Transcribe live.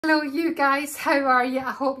Hello you guys, how are you? I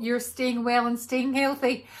hope you're staying well and staying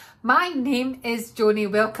healthy. My name is Joanie.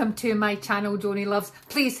 Welcome to my channel, Joanie Loves.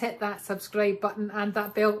 Please hit that subscribe button and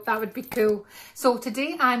that bell, that would be cool. So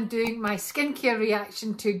today I'm doing my skincare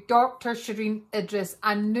reaction to Dr Shereene Idris,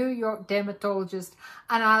 a New York dermatologist.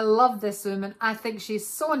 And I love this woman. I think she's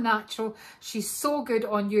so natural. She's so good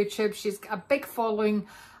on YouTube. She's got a big following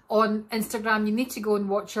on Instagram. You need to go and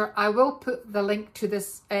watch her. I will put the link to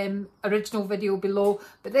this original video below,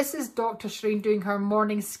 but this is Dr Shereene doing her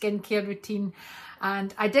morning skincare routine,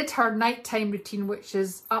 and I did her nighttime routine, which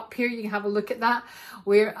is up here. You can have a look at that,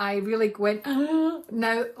 where I really went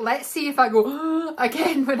now let's see if I go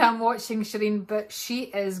again when I'm watching Shereene, but she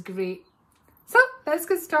is great. So let's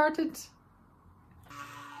get started.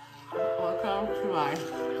 Welcome to my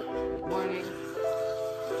morning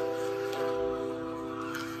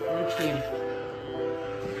routine.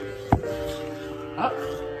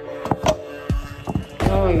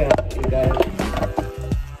 Oh my god, you guys.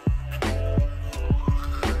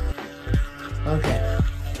 Okay.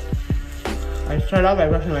 I start off by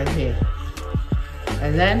brushing my teeth.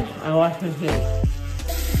 And then I wash my teeth.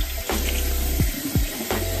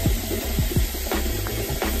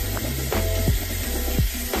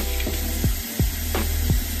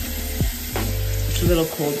 It's a little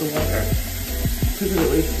cold, the water. Because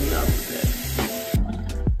it wakes me up a bit.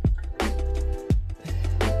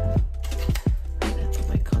 I put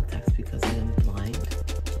my contacts because I am blind.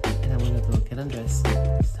 And I want to go get undressed,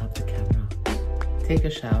 stop the camera, take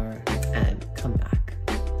a shower, and come back.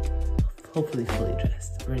 Hopefully fully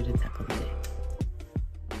dressed, ready to tackle the day.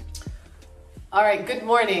 All right, good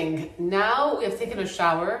morning. Now we have taken a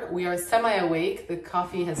shower. We are semi-awake. The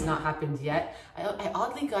coffee has not happened yet. I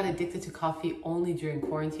oddly got addicted to coffee only during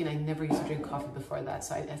quarantine. I never used to drink coffee before that,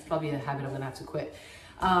 so that's probably a habit I'm gonna have to quit.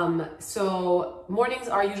 So mornings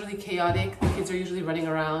are usually chaotic. The kids are usually running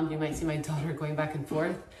around. You might see my daughter going back and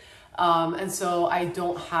forth. And so I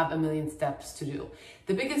don't have a million steps to do.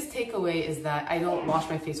 The biggest takeaway is that I don't wash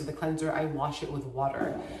my face with a cleanser. I wash it with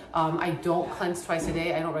water. I don't cleanse twice a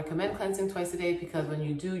day. I don't recommend cleansing twice a day because when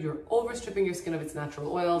you do, you're overstripping your skin of its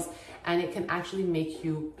natural oils, and it can actually make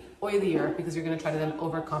you oilier because you're going to try to then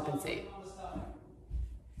overcompensate.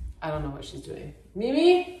 I don't know what she's doing.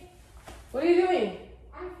 Mimi, what are you doing?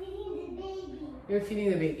 I'm feeding the baby. You're feeding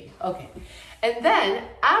the baby. Okay. And then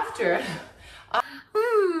after...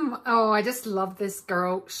 Oh, I just love this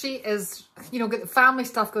girl. She is, you know, got the family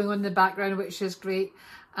stuff going on in the background, which is great.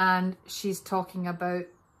 And she's talking about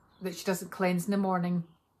that she doesn't cleanse in the morning.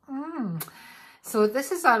 So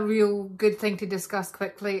this is a real good thing to discuss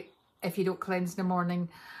quickly if you don't cleanse in the morning.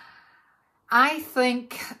 I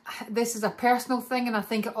think this is a personal thing, and I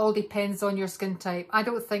think it all depends on your skin type. I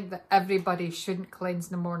don't think that everybody shouldn't cleanse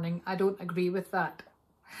in the morning. I don't agree with that.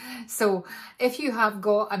 So if you have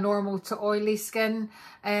got a normal to oily skin,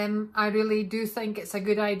 I really do think it's a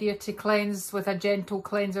good idea to cleanse with a gentle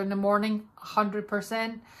cleanser in the morning,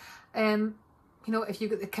 100%. You know, if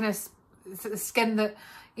you've got the kind of the skin that,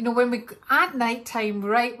 you know, when we, at night time,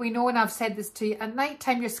 right, we know, and I've said this to you, at night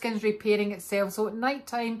time your skin's repairing itself. So at night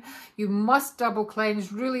time you must double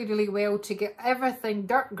cleanse really, really well to get everything,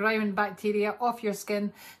 dirt, grime and bacteria off your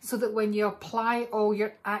skin, so that when you apply all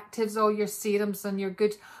your actives, all your serums and your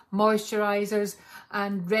good moisturizers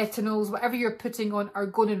and retinols, whatever you're putting on, are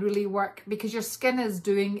going to really work, because your skin is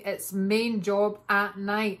doing its main job at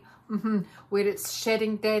night, where it's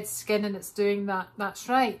shedding dead skin and it's doing that. That's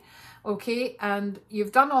right. Okay, and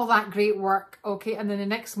you've done all that great work, okay, and then the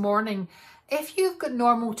next morning, if you've got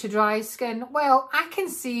normal to dry skin, well, I can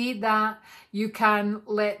see that you can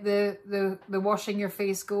let the washing your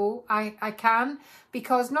face go. I can,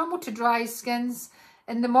 because normal to dry skins,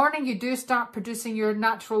 in the morning you do start producing your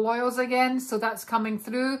natural oils again, so that's coming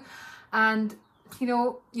through, and you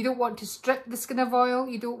know, you don't want to strip the skin of oil,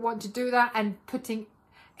 you don't want to do that, and putting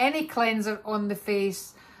any cleanser on the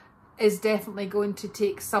face is definitely going to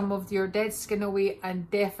take some of your dead skin away and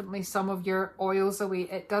definitely some of your oils away.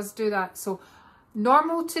 It does do that. So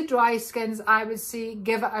normal to dry skins, I would say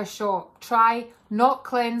give it a shot. Try not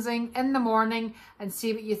cleansing in the morning and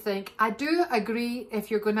see what you think. I do agree, if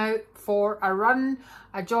you're going out for a run,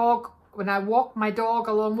 a jog, when I walk my dog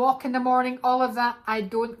a long walk in the morning, all of that, I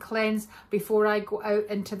don't cleanse before I go out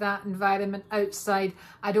into that environment outside.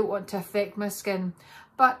 I don't want to affect my skin.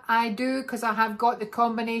 But I do, because I have got the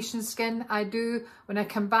combination skin, I do, when I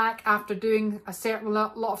come back after doing a certain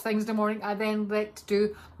lot of things in the morning, I then like to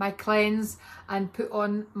do my cleanse and put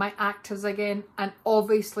on my actives again, and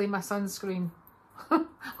obviously my sunscreen.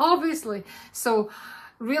 Obviously. So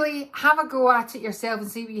really have a go at it yourself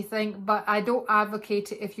and see what you think, but I don't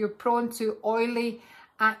advocate it if you're prone to oily,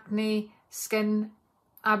 acne, skin,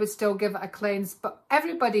 I would still give it a cleanse. But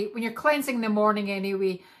everybody, when you're cleansing in the morning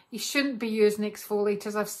anyway, you shouldn't be using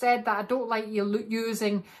exfoliators. I've said that I don't like you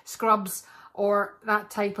using scrubs or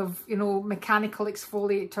that type of, you know, mechanical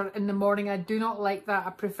exfoliator in the morning. I do not like that. I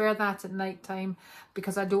prefer that at night time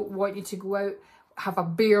because I don't want you to go out, have a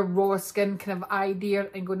bare raw skin kind of idea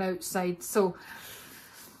and going outside. So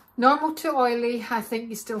normal to oily, I think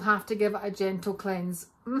you still have to give it a gentle cleanse.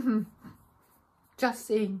 Just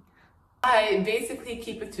saying. I basically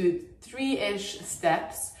keep it to 3-ish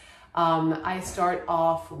steps. I start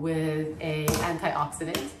off with an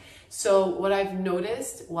antioxidant. So what I've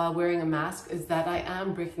noticed while wearing a mask is that I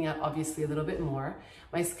am breaking out obviously a little bit more.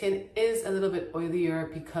 My skin is a little bit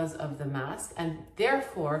oilier because of the mask, and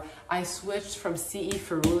therefore I switched from CE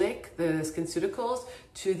Ferulic, the SkinCeuticals,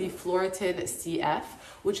 to the Fluoratin CF,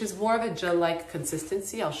 which is more of a gel-like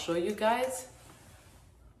consistency. I'll show you guys.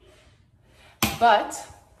 But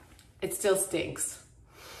it still stinks.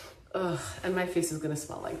 Ugh, and my face is gonna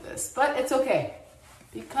smell like this, but it's okay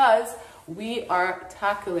because we are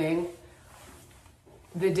tackling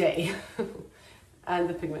the day and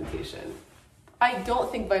the pigmentation. I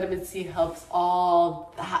don't think vitamin C helps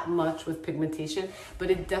all that much with pigmentation, but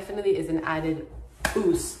it definitely is an added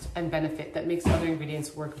boost and benefit that makes other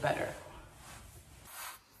ingredients work better.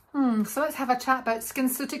 So let's have a chat about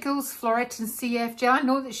SkinCeuticals, Fluoratin CF. I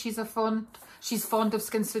know that she's fond of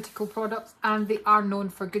SkinCeutical products, and they are known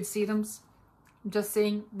for good serums. I'm just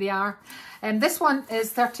saying they are. This one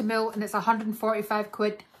is 30ml and it's 145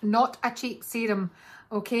 quid. Not a cheap serum,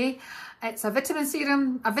 okay? It's a vitamin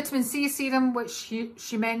serum, a vitamin C serum, which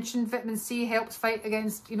she mentioned. Vitamin C helps fight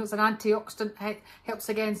against, you know, it's an antioxidant, helps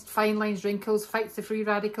against fine lines, wrinkles, fights the free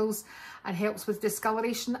radicals, and helps with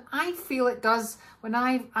discoloration. I feel it does. When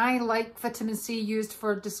I like vitamin C used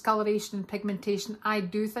for discoloration and pigmentation, I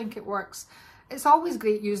do think it works. It's always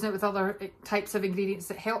great using it with other types of ingredients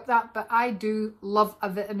that help that, but I do love a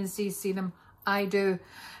vitamin C serum. I do.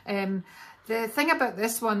 The thing about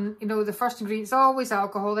this one, you know, the first ingredient is always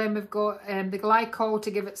alcohol. Then we've got the glycol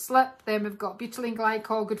to give it slip. Then we've got butylene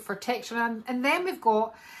glycol, good for texture. And then we've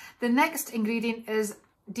got the next ingredient is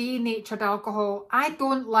denatured alcohol. I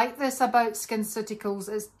don't like this about SkinCeuticals.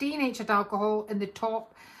 It's denatured alcohol in the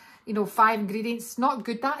top, you know, 5 ingredients. It's not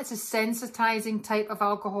good. That is a sensitizing type of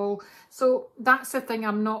alcohol. So that's the thing.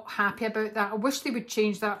 I'm not happy about that. I wish they would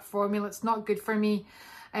change that formula. It's not good for me.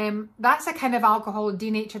 That's a kind of alcohol,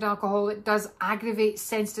 denatured alcohol. It does aggravate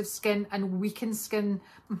sensitive skin and weaken skin.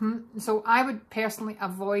 So I would personally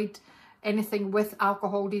avoid anything with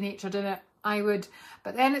alcohol denatured in it. I would.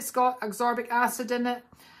 But then it's got ascorbic acid in it.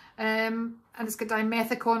 And it's got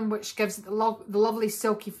dimethicone, which gives it the lovely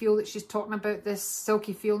silky feel that she's talking about, this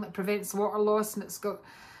silky feel that prevents water loss. And it's got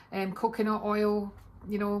coconut oil,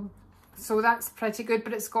 you know, so that's pretty good.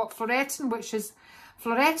 But it's got fluoretin,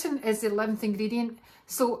 fluoretin is the 11th ingredient.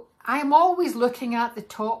 So I'm always looking at the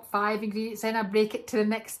top 5 ingredients, then I break it to the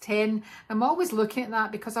next 10. I'm always looking at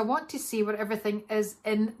that because I want to see where everything is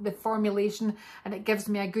in the formulation, and it gives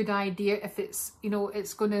me a good idea if it's, you know,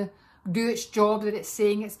 it's going to do its job that it's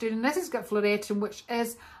saying it's doing. And this has got fluoretin, which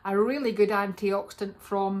is a really good antioxidant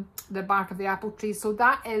from the bark of the apple tree. So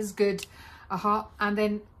that is good. And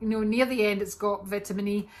then, you know, near the end, it's got vitamin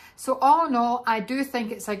E. So all in all, I do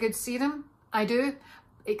think it's a good serum. I do,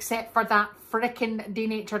 except for that frickin'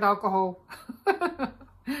 denatured alcohol. It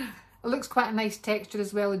looks quite a nice texture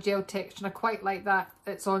as well, a gel texture. And I quite like that.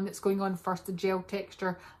 It's going on first, the gel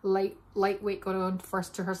texture, lightweight going on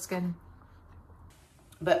first to her skin.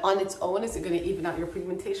 But on its own, is it going to even out your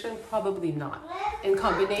pigmentation? Probably not. In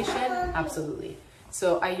combination, absolutely.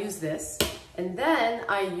 So I use this. And then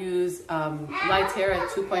I use Lytera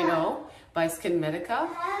 2.0 by Skin Medica.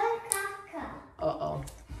 Uh-oh.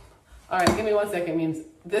 All right, give me 1 second, memes.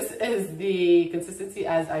 This is the consistency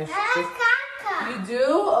as I just... You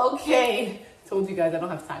do? Okay. Told you guys I don't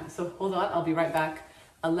have time. So hold on, I'll be right back.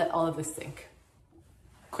 I'll let all of this sink.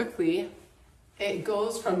 Quickly, it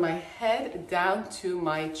goes from my head down to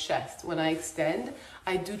my chest. When I extend,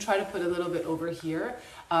 I do try to put a little bit over here.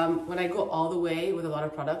 When I go all the way with a lot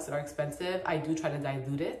of products that are expensive, I do try to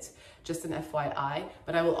dilute it, just an FYI,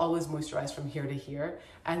 but I will always moisturize from here to here,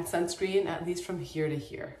 and sunscreen at least from here to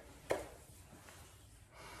here.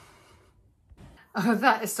 Oh,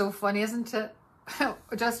 that is so funny, isn't it?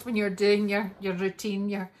 Just when you're doing your routine,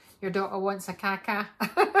 your daughter wants a caca.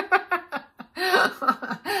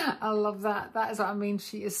 I love that. That is what I mean.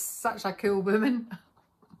 She is such a cool woman.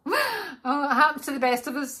 Oh, it happens to the best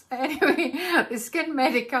of us. Anyway, the Skin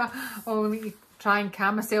Medica. Oh, let me try and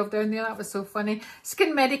calm myself down there. That was so funny.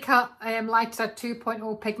 Skin Medica Lytera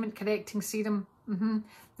 2.0 Pigment Correcting Serum.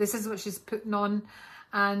 This is what she's putting on.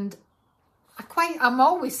 And I'm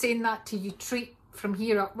always saying that to you, treat from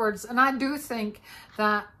here upwards. And I do think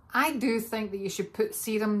that you should put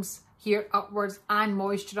serums here upwards and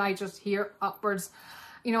moisturizers here upwards.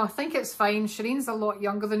 You know, I think it's fine. Shereene's a lot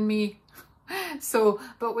younger than me. So,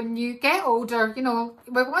 but when you get older, you know,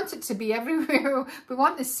 we want it to be everywhere. We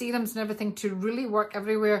want the serums and everything to really work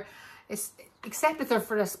everywhere. Except if they're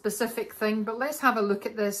for a specific thing. But let's have a look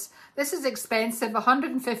at this. This is expensive,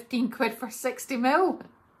 115 quid for 60 ml.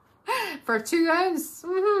 For 2 ounce.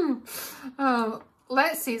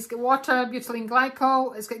 Let's see, it's got water, butylene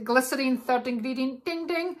glycol, it's got glycerine, third ingredient, ding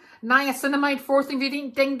ding, niacinamide, fourth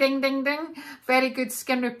ingredient, ding ding ding ding. Very good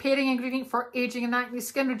skin repairing ingredient for aging and acne,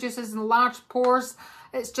 skin reduces enlarged pores.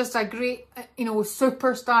 It's just a great, you know,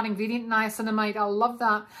 superstar ingredient, niacinamide. I love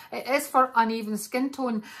that. It is for uneven skin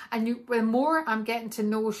tone. And the more I'm getting to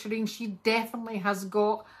know Shereene, she definitely has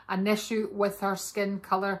got an issue with her skin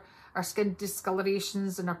colour, her skin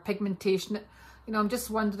discolorations and her pigmentation. You know, I'm just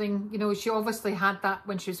wondering, you know, she obviously had that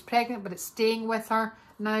when she was pregnant, but it's staying with her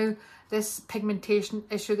now, this pigmentation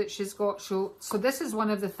issue that she's got. So this is one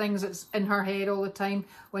of the things that's in her head all the time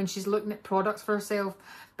when she's looking at products for herself.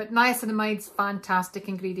 But niacinamide's fantastic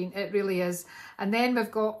ingredient, it really is. And then we've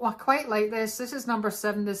got, well, I quite like this. This is number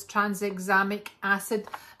 7, this tranexamic acid.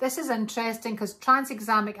 This is interesting because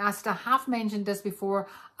tranexamic acid, I have mentioned this before.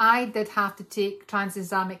 I did have to take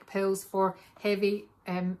tranexamic pills for heavy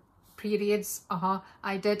periods.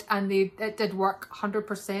 I did, and it did work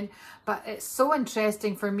 100%. But it's so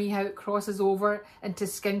interesting for me how it crosses over into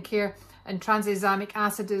skincare, and tranexamic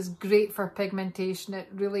acid is great for pigmentation. It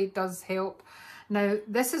really does help. Now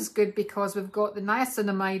this is good because we've got the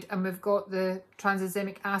niacinamide and we've got the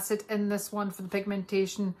tranexamic acid in this one for the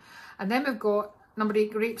pigmentation, and then we've got number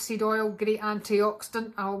 8, grapeseed oil, great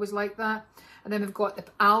antioxidant. I always like that. And then we've got the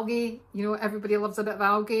algae. You know, everybody loves a bit of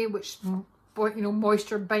algae, which, you know,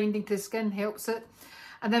 moisture binding to the skin helps it.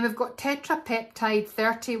 And then we've got tetrapeptide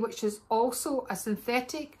 30, which is also a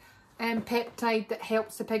synthetic peptide that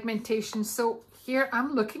helps the pigmentation. So here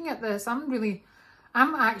I'm looking at this, I'm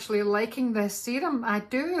actually liking this serum, I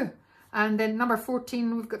do. And then number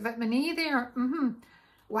 14, we've got vitamin E there.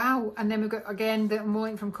 Wow. And then we've got, again, the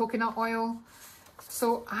emollient from coconut oil.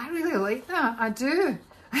 So I really like that, I do.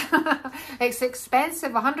 It's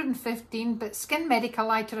expensive, 115, but Skin Medica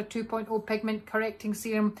Lighter 2.0 pigment correcting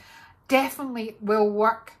serum definitely will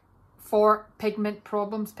work for pigmentation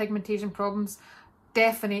problems,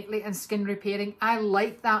 definitely, and skin repairing. I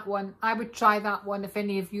like that one. I would try that one if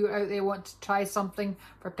any of you out there want to try something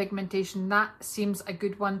for pigmentation. That seems a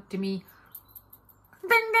good one to me.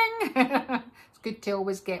 Ding ding. It's good to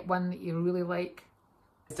always get one that you really like.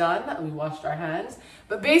 It's done, we washed our hands,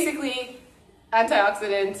 but basically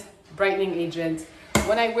antioxidant, brightening agent.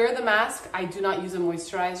 When I wear the mask, I do not use a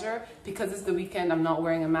moisturizer because it's the weekend. I'm not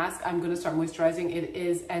wearing a mask. I'm going to start moisturizing. It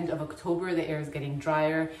is end of October. The air is getting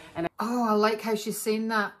drier. And oh, I like how she's saying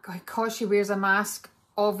that because she wears a mask.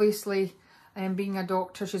 Obviously, being a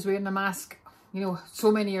doctor, she's wearing a mask, you know, so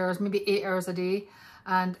many hours, maybe 8 hours a day.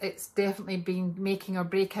 And it's definitely been making her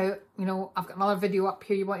break out. You know, I've got another video up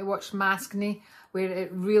here you want to watch, Maskne, where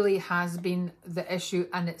it really has been the issue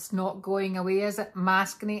and it's not going away, is it?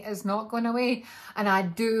 Maskne is not going away. And I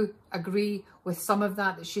do agree with some of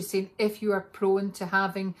that she's saying, if you are prone to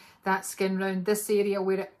having that skin round this area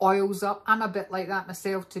where it oils up. I'm a bit like that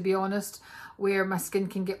myself, to be honest, where my skin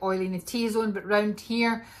can get oily in the T-zone. But round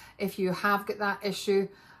here, if you have got that issue,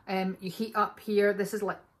 you heat up here. This is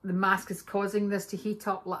like, the mask is causing this to heat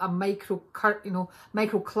up like a microclimate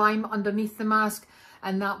underneath the mask,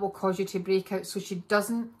 and that will cause you to break out. So she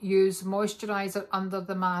doesn't use moisturizer under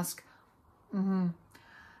the mask. I'm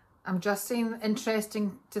just saying,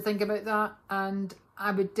 interesting to think about that. And I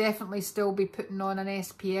would definitely still be putting on an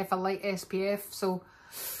SPF, a light SPF. So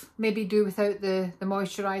maybe do without the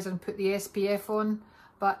moisturizer and put the SPF on.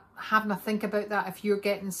 But having a think about that, if you're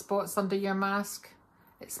getting spots under your mask,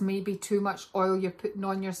 it's maybe too much oil you're putting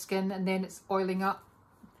on your skin and then it's oiling up.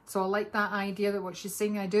 So I like that idea, that what she's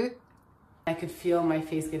saying, I do. I could feel my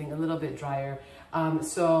face getting a little bit drier.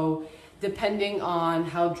 So depending on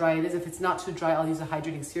how dry it is, if it's not too dry, I'll use a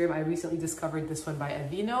hydrating serum. I recently discovered this one by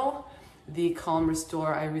Aveeno, the Calm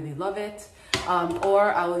Restore. I really love it.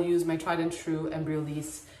 Or I will use my tried and true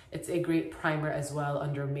Embryolisse. It's a great primer as well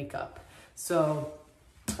under makeup. So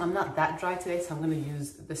I'm not that dry today, so I'm going to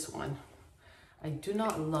use this one. I do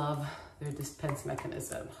not love their dispense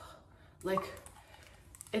mechanism. Like,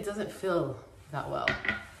 it doesn't feel that well.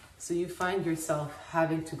 So you find yourself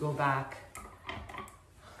having to go back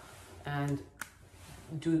and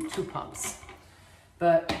do 2 pumps.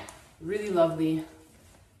 But really lovely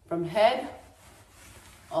from head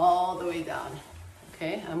all the way down.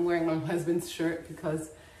 Okay, I'm wearing my husband's shirt because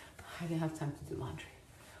I didn't have time to do laundry.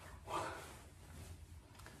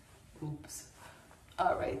 Oops.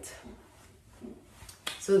 All right.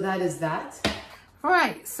 So that is that.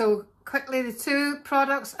 Right, so quickly the two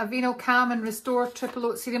products, Aveeno Calm and Restore Triple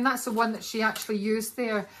Oat Serum. That's the one that she actually used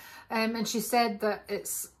there. And she said that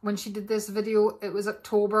it's, when she did this video, it was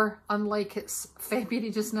October, unlike it's February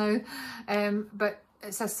just now. But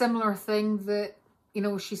it's a similar thing that, you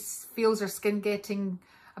know, she feels her skin getting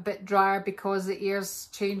a bit drier because the air's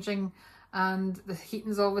changing and the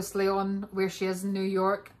heating's obviously on where she is in New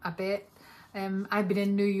York a bit. I've been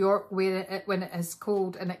in New York where when it is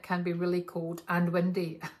cold, and it can be really cold and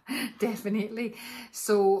windy, definitely.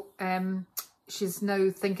 So she's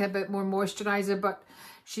now thinking about more moisturiser, but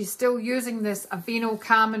she's still using this Aveeno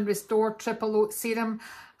Calm and Restore Triple Oat Serum,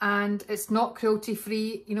 and it's not cruelty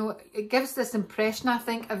free. You know, it gives this impression, I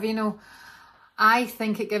think, Aveeno, I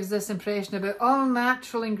think it gives this impression about all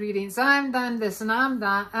natural ingredients. I'm done this and I'm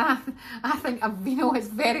that. I think Aveeno is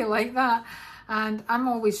very like that. And I'm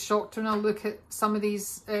always shocked when I look at some of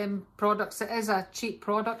these products. It is a cheap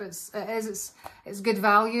product. It's good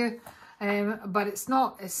value, but it's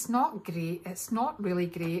not great. It's not really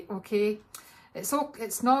great. Okay, it's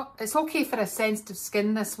okay for a sensitive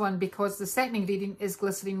skin, this one, because the second ingredient is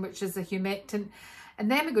glycerine, which is a humectant, and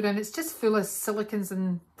then we go down. It's just full of silicons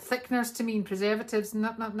and thickeners to me, and preservatives.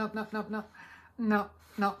 No.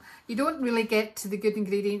 You don't really get to the good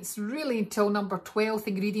ingredients really until number 12th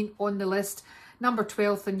ingredient on the list. Number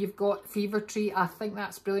 12th, and you've got Fever Tree. I think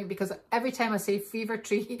that's brilliant because every time I say Fever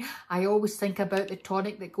Tree, I always think about the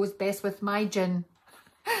tonic that goes best with my gin.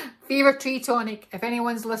 Fever Tree tonic. If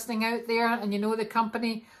anyone's listening out there and you know the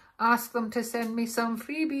company, ask them to send me some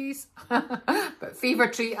freebies. But Fever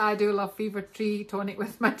Tree, I do love Fever Tree tonic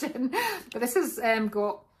with my gin. But this has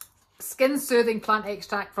got skin soothing plant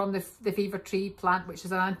extract from the Fever Tree plant, which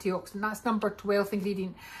is an antioxidant. That's number 12th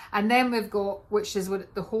ingredient. And then we've got, which is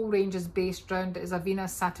what the whole range is based around, is Avena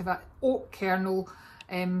Sativa oat kernel,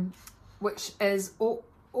 which is oat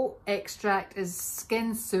extract is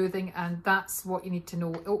skin soothing, and that's what you need to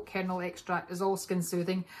know. Oat kernel extract is all skin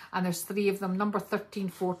soothing, and there's 3 of them, number 13,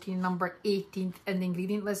 14, number 18 in the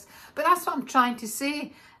ingredient list. But that's what I'm trying to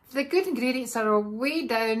say. The good ingredients are way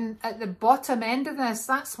down at the bottom end of this.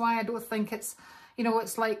 That's why I don't think it's, you know,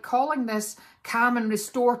 it's like calling this Calm and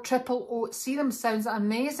Restore Triple Oat Serum sounds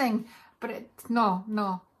amazing, but no.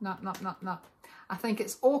 I think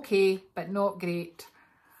it's okay, but not great.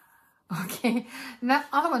 Okay, and that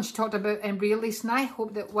other one she talked about, Embryolisse, and I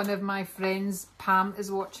hope that one of my friends, Pam,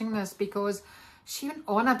 is watching this, because she went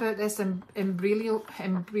on about this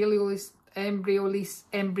Embryolisse.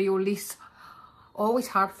 Always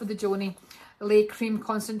hard for the Joanie. Lay cream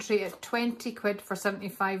concentrate at 20 quid for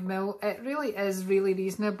 75 ml. It really is really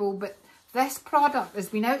reasonable, but this product has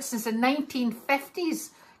been out since the 1950s.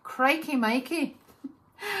 Crikey Mikey.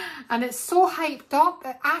 And it's so hyped up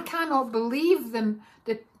that I cannot believe the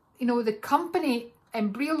company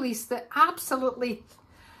Embryolisse that absolutely,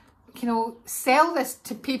 you know, sell this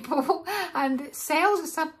to people, and it sells.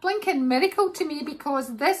 It's a blinking miracle to me,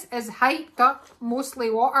 because this is hyped up, mostly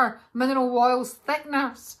water, mineral oils,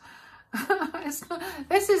 thickeners.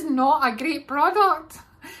 This is not a great product.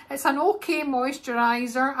 It's an okay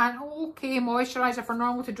moisturiser, for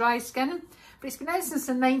normal to dry skin, but it's been out since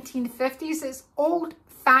the 1950s. It's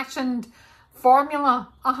old-fashioned formula,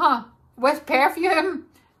 with perfume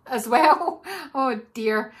as well. Oh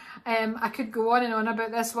dear. I could go on and on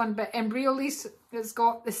about this one, but Embryolisse, it's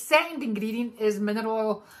got the second ingredient is mineral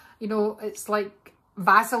oil. You know, it's like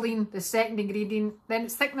Vaseline, the second ingredient. Then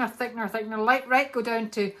it's thickener, right, go down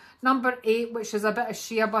to number 8, which is a bit of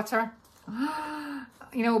shea butter.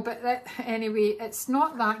 You know, but anyway, it's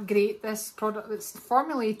not that great, this product. It's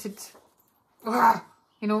formulated,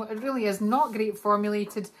 you know, it really is not great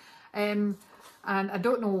formulated. And I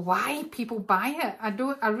don't know why people buy it. I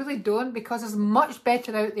really don't, because there's much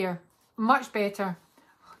better out there. Much better.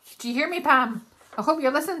 Do you hear me, Pam? I hope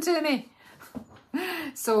you're listening to me.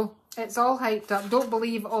 So it's all hyped up. Don't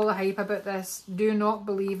believe all the hype about this. Do not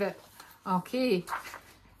believe it. Okay.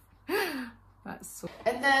 That's so.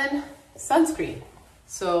 And then sunscreen.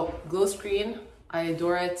 So glow screen, I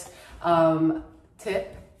adore it.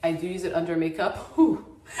 Tip, I do use it under makeup. Whew.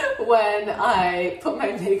 When I put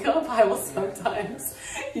my makeup, I will sometimes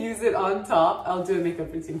use it on top. I'll do a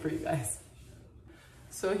makeup routine for you guys.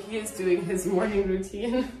 So he is doing his morning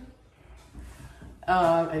routine.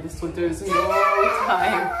 I just told there's no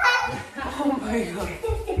time. Oh my god.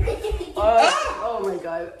 Oh my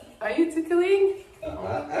god. Are you tickling?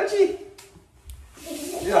 Ouchie.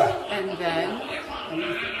 Yeah. And then, let me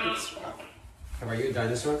put this strap. How about you,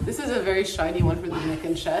 dinosaur? This is a very shiny one for the neck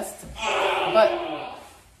and chest, but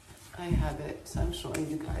I have it, so I'm showing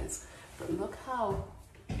you guys. But look how,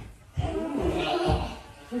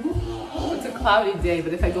 it's a cloudy day,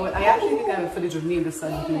 but if I go, I actually think I have footage of me in the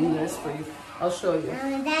sun doing this for you. I'll show you.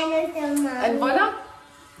 And voila,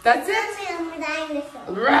 that's it.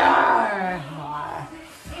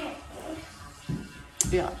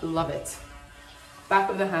 Yeah, love it. Back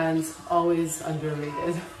of the hands, always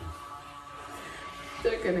underrated.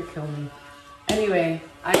 They're gonna kill me. Anyway,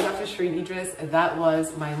 I'm Dr. Shereene Idris. That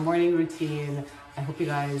was my morning routine. I hope you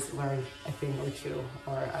guys learned a thing or two,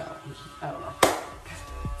 or I don't know.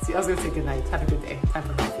 See, I was gonna say good night. Have a good day. Time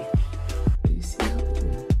for coffee. Do you see that?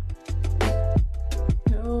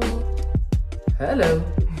 No. Hello.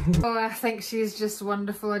 Oh, I think she's just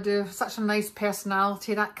wonderful. I do. Such a nice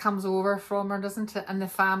personality that comes over from her, doesn't it? And the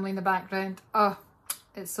family in the background. Oh,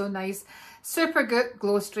 it's so nice. Super good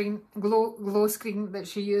glow screen that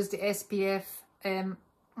she used, the SPF.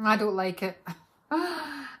 I don't like it.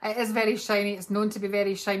 It is very shiny. It's known to be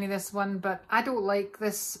very shiny, this one, but I don't like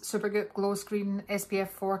this Super Good Glow Screen SPF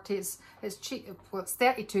 40. It's cheap. Well, it's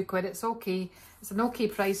 32 quid. It's okay. It's an okay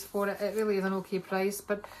price for it. It really is an okay price.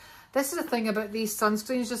 But this is the thing about these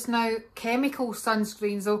sunscreens just now. Chemical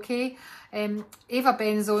sunscreens, okay? Ava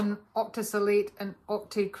benzone, octisalate and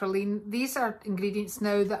octacrylene. These are ingredients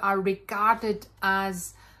now that are regarded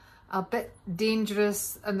as a bit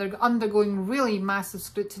dangerous, and they're undergoing really massive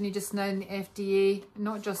scrutiny just now in the FDA.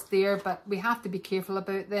 Not just there, but we have to be careful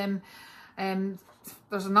about them.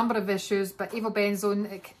 There's a number of issues, but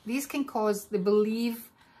avobenzone, these can cause, they believe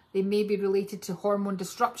they may be related to hormone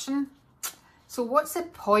disruption. So what's the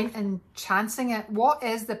point in chancing it? What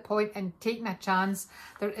is the point in taking a chance?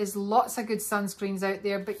 There is lots of good sunscreens out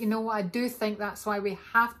there, but you know what? I do think that's why we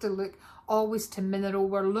have to look always to mineral.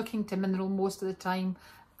 We're looking to mineral most of the time.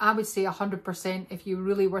 I would say 100% if you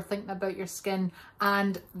really were thinking about your skin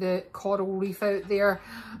and the coral reef out there.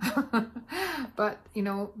 But, you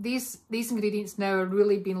know, these ingredients now are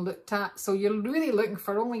really being looked at. So you're really looking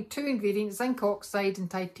for only 2 ingredients, zinc oxide and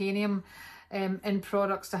titanium in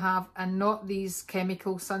products to have, and not these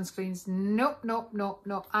chemical sunscreens. Nope, nope, nope,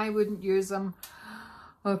 nope. I wouldn't use them.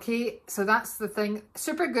 Okay, so that's the thing.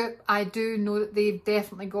 Super Good, I do know that they've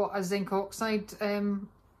definitely got a zinc oxide.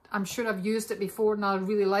 I'm sure I've used it before and I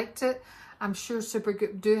really liked it. I'm sure Super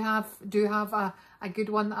Good do have a good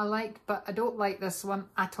one that I like, but I don't like this one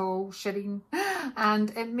at all, Shereene.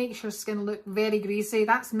 And it makes your skin look very greasy.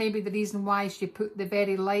 That's maybe the reason why she put the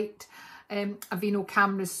very light Aveeno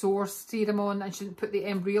Camera Source serum on, and she didn't put the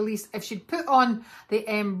Embryolisse. If she'd put on the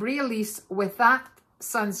Embryolisse with that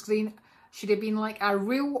sunscreen, she'd have been like a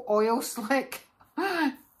real oil slick.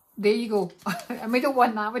 There you go. And we don't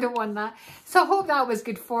want that. We don't want that. So I hope that was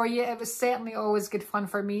good for you. It was certainly always good fun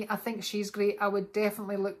for me. I think she's great. I would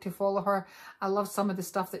definitely look to follow her. I love some of the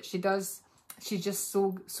stuff that she does. She's just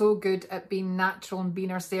so good at being natural and being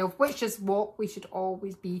herself, which is what we should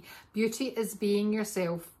always be. Beauty is being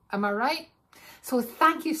yourself. Am I right? So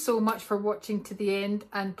thank you so much for watching to the end.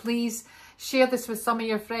 And please share this with some of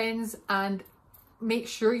your friends and make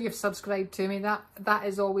sure you've subscribed to me. That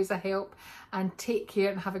is always a help. And take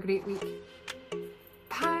care and have a great week.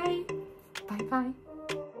 Bye. Bye bye.